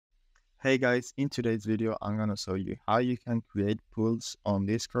Hey guys, in today's video, I'm gonna show you how you can create polls on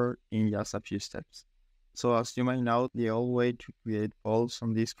Discord in just a few steps. So as you might know, the old way to create polls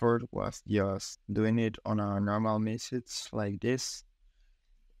on Discord was just doing it on a normal message like this.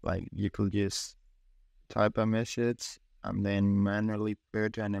 Like you could just type a message and then manually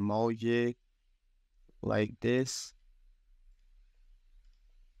put an emoji like this.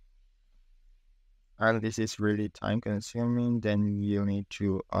 And this is really time consuming. Then you need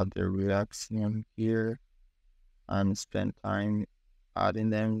to add the reaction here and spend time adding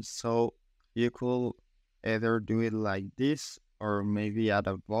them. So you could either do it like this or maybe add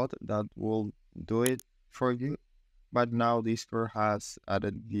a bot that will do it for you. But now Discord has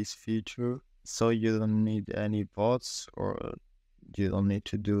added this feature, so you don't need any bots or you don't need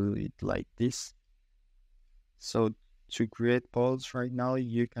to do it like this. So to create polls right now,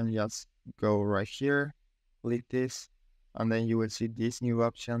 you can just go right here, click this, and then you will see this new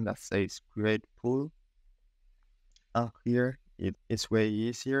option that says create poll. Here it is way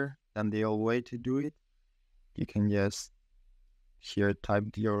easier than the old way to do it. You can just here type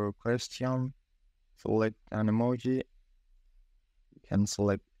your question, select an emoji. You can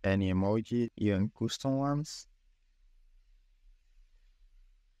select any emoji, even custom ones,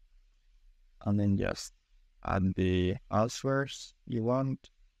 and then just add the answers you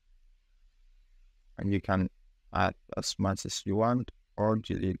want, and you can add as much as you want or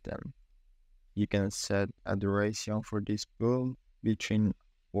delete them. You can set a duration for this poll between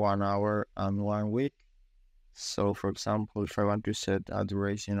 1 hour and 1 week. So for example, if I want to set a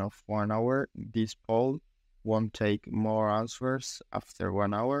duration of 1 hour, this poll won't take more answers after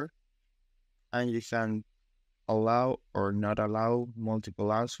 1 hour. And you can allow or not allow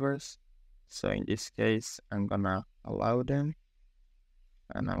multiple answers. So in this case, I'm gonna allow them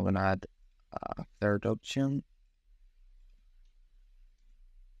and I'm gonna add a third option.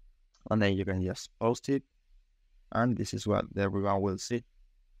 And then you can just post it. And this is what everyone will see.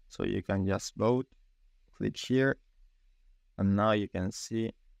 So you can just vote, click here, and now you can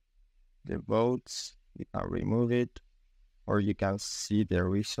see the votes. You can remove it, or you can see the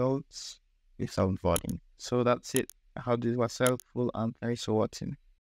results without voting. So that's it. I hope this was helpful, and thanks for watching.